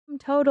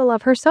total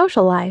of her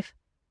social life.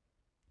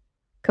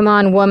 "Come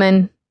on,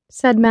 woman,"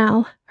 said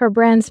Mal, her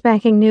brand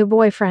spanking new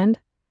boyfriend.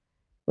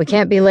 "We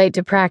can't be late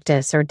to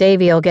practice or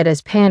Davy'll get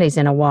his panties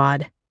in a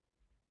wad.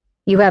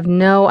 You have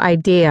no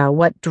idea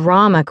what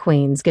drama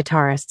queens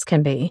guitarists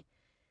can be.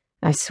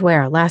 I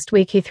swear, last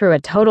week he threw a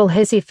total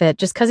hissy fit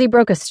just 'cause he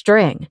broke a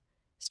string.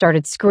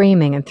 Started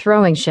screaming and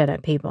throwing shit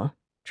at people.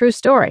 True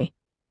story."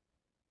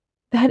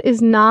 "That is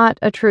not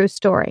a true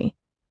story,"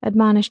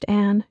 admonished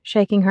Anne,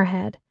 shaking her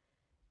head.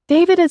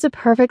 "David is a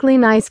perfectly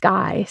nice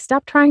guy.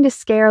 Stop trying to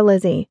scare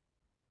Lizzie."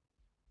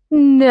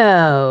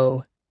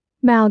 "No."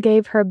 Mal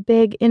gave her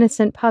big,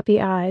 innocent puppy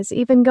eyes,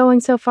 even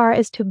going so far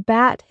as to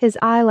bat his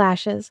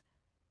eyelashes.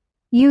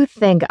 "You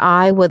think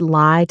I would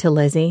lie to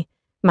Lizzie,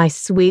 my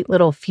sweet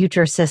little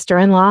future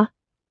sister-in-law?"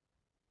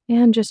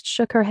 Anne just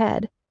shook her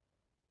head.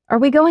 "Are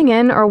we going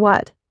in or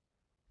what?"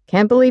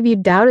 "Can't believe you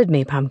doubted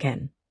me,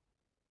 Pumpkin."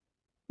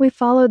 We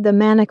followed the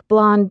manic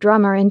blonde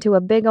drummer into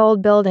a big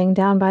old building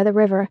down by the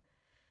river.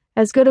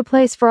 As good a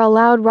place for a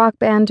loud rock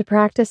band to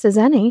practice as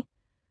any.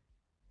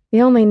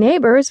 The only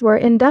neighbors were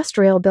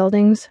industrial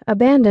buildings,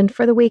 abandoned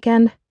for the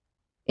weekend.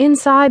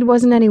 Inside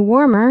wasn't any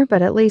warmer,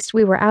 but at least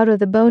we were out of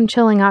the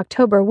bone-chilling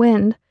October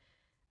wind.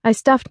 I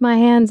stuffed my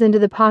hands into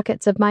the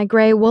pockets of my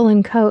gray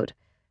woolen coat,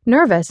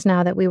 nervous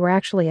now that we were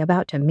actually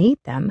about to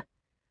meet them.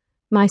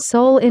 My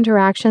sole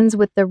interactions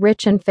with the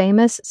rich and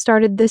famous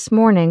started this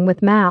morning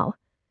with Mal.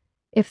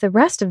 If the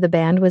rest of the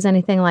band was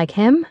anything like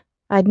him,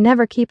 I'd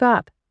never keep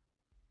up.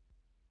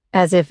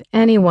 "As if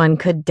anyone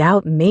could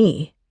doubt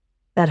me.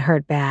 That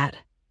hurt bad,"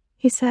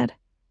 he said.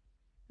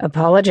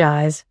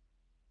 "Apologize."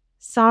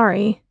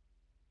 "Sorry."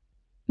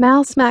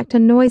 Mal smacked a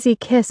noisy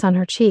kiss on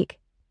her cheek.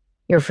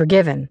 "You're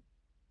forgiven.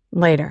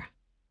 Later."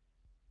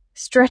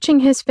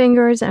 Stretching his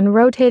fingers and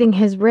rotating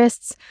his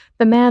wrists,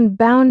 the man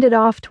bounded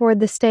off toward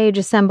the stage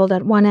assembled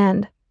at one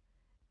end.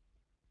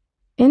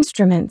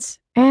 Instruments,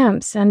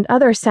 amps, and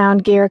other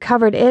sound gear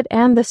covered it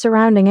and the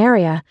surrounding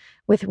area,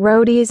 with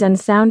roadies and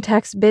sound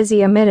techs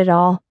busy amid it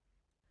all.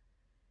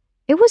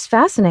 It was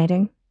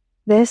fascinating.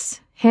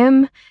 This,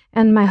 him,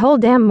 and my whole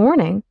damn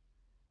morning.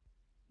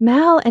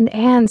 Mal and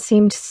Anne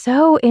seemed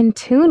so in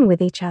tune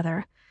with each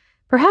other.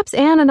 Perhaps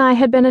Anne and I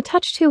had been a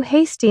touch too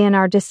hasty in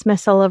our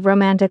dismissal of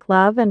romantic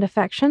love and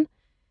affection.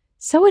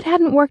 So it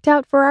hadn't worked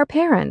out for our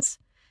parents.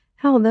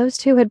 Hell, those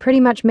two had pretty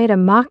much made a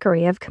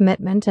mockery of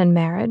commitment and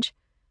marriage.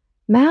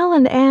 Mal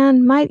and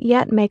Anne might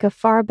yet make a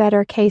far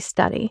better case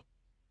study.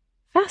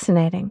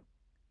 Fascinating.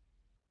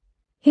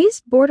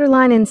 "He's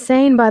borderline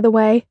insane, by the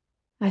way,"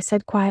 I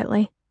said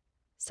quietly.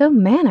 "So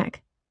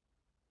manic."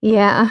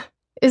 "Yeah,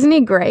 isn't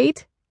he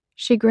great?"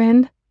 she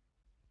grinned.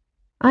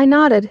 I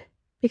nodded,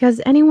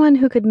 because anyone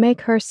who could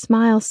make her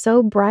smile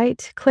so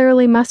bright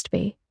clearly must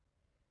be.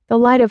 The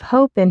light of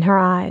hope in her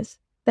eyes,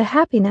 the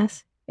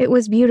happiness, it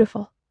was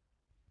beautiful.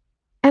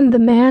 And the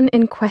man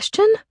in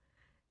question?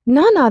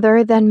 None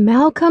other than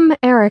Malcolm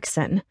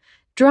Erickson,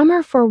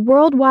 drummer for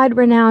worldwide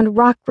renowned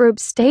rock group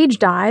Stage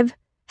Dive,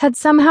 had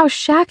somehow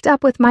shacked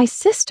up with my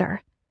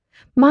sister.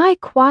 My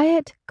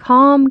quiet,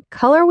 calm,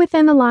 color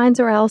within the lines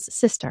or else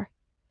sister.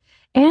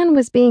 Anne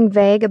was being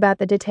vague about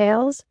the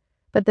details,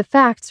 but the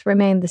facts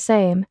remained the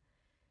same.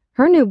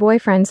 Her new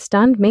boyfriend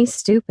stunned me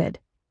stupid.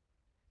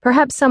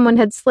 Perhaps someone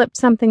had slipped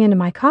something into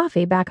my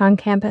coffee back on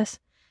campus.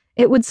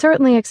 It would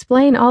certainly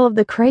explain all of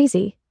the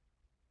crazy.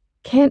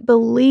 "Can't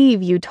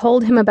believe you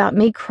told him about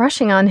me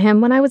crushing on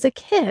him when I was a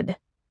kid."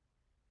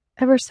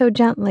 Ever so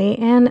gently,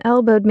 Anne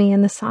elbowed me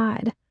in the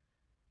side.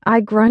 I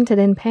grunted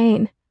in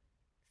pain.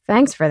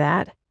 "Thanks for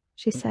that,"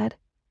 she said.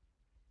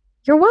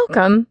 "You're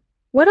welcome.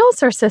 What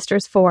else are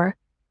sisters for?"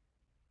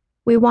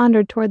 We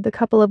wandered toward the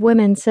couple of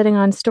women sitting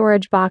on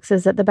storage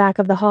boxes at the back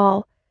of the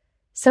hall.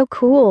 So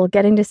cool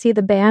getting to see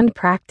the band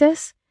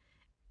practice.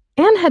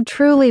 Anne had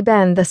truly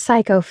been the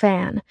psycho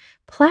fan,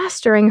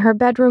 plastering her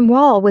bedroom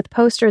wall with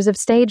posters of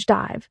Stage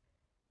Dive.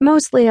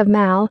 Mostly of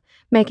Mal,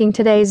 making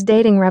today's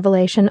dating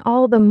revelation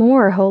all the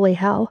more holy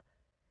hell.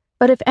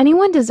 But if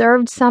anyone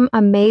deserved some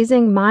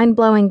amazing,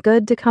 mind-blowing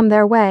good to come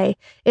their way,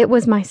 it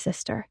was my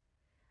sister.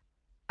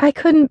 I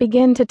couldn't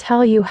begin to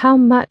tell you how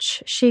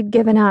much she'd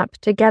given up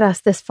to get us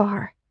this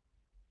far.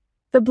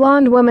 The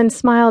blonde woman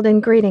smiled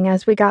in greeting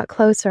as we got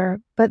closer,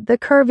 but the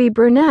curvy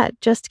brunette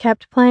just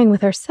kept playing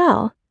with her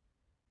cell.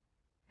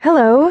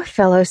 "Hello,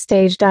 fellow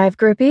Stage Dive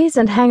groupies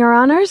and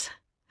hanger-oners.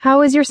 How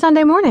was your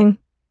Sunday morning?"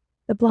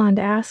 the blonde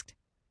asked.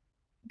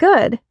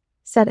 "Good,"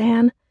 said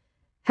Anne.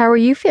 "How are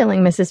you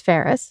feeling, Mrs.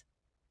 Ferris?"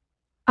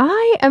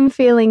 "I am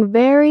feeling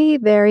very,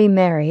 very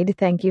married,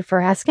 thank you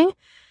for asking.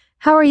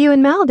 How are you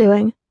and Mal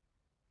doing?"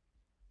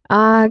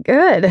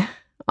 Good.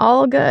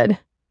 All good."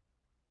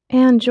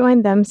 Anne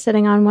joined them,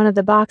 sitting on one of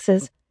the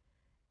boxes.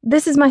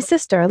 "This is my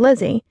sister,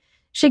 Lizzie.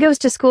 She goes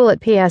to school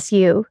at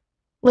PSU.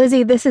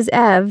 Lizzie, this is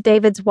Ev,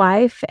 David's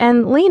wife,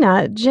 and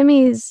Lena,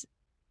 Jimmy's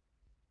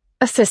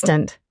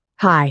assistant.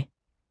 Hi."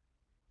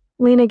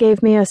 Lena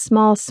gave me a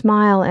small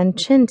smile and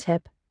chin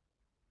tip.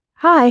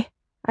 "Hi,"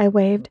 I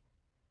waved.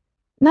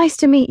 "Nice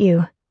to meet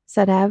you,"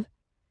 said Ev.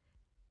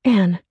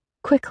 "Anne,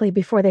 quickly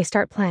before they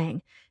start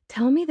playing,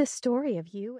 tell me the story of you."